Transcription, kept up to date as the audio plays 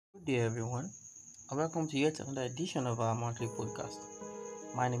Good day, everyone, and welcome to yet another edition of our monthly podcast.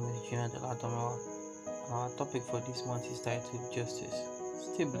 My name is Gina Delatomewa, and our topic for this month is titled Justice.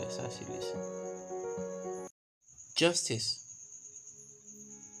 Stay blessed as you listen. Justice.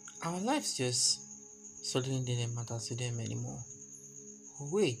 Our lives just suddenly didn't matter to them anymore.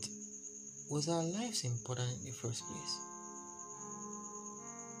 Wait, was our lives important in the first place?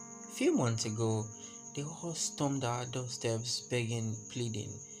 A few months ago, they all stormed our doorsteps begging,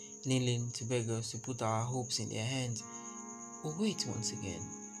 pleading, kneeling to beg us to put our hopes in their hands. But wait, once again,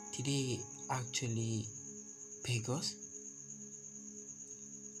 did they actually beg us?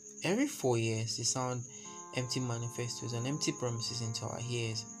 Every 4 years, they sound empty manifestos and empty promises into our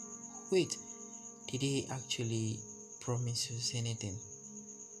ears. Wait, did they actually promise us anything?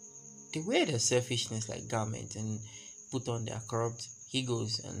 They wear their selfishness like garments and put on their corrupt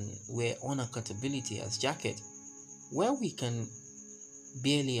egos and wear unaccountability as jacket, where we can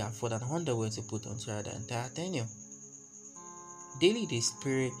barely afford an underwear to put on throughout the entire tenure. Daily they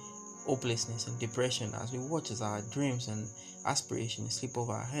spray hopelessness and depression as we watch as our dreams and aspirations slip off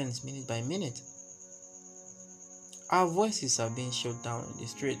our hands minute by minute. Our voices are being shut down in the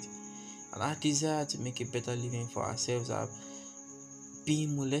street, and our desire to make a better living for ourselves are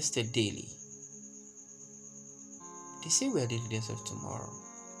being molested daily. They say we are the leaders of tomorrow,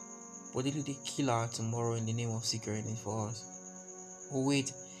 but did they kill our tomorrow in the name of securing it for us? Oh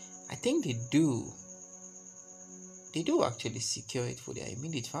wait, I think they do. They do actually secure it for their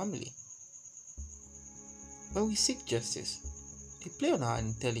immediate family. When we seek justice, they play on our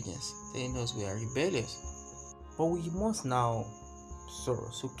intelligence, telling us we are rebellious. But we must now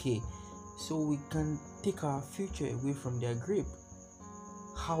source, okay, so we can take our future away from their grip.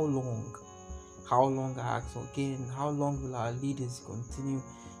 How long? How long, I ask again, how long will our leaders continue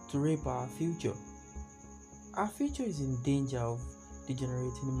to rape our future? Our future is in danger of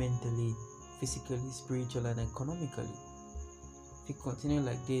degenerating mentally, physically, spiritually, and economically. If we continue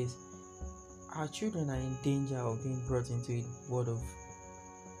like this, our children are in danger of being brought into a world of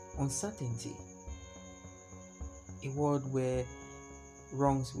uncertainty, a world where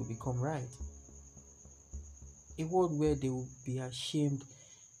wrongs will become right, a world where they will be ashamed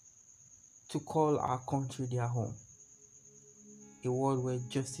to call our country their home, a world where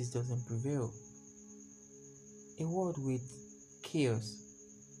justice doesn't prevail, a world with chaos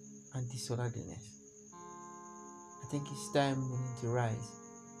and disorderliness. I think it's time we need to rise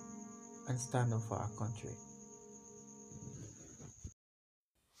and stand up for our country.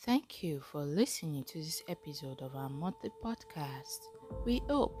 Thank you for listening to this episode of our monthly podcast. We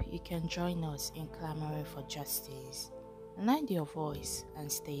hope you can join us in clamoring for justice. Lend your voice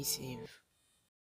and stay safe.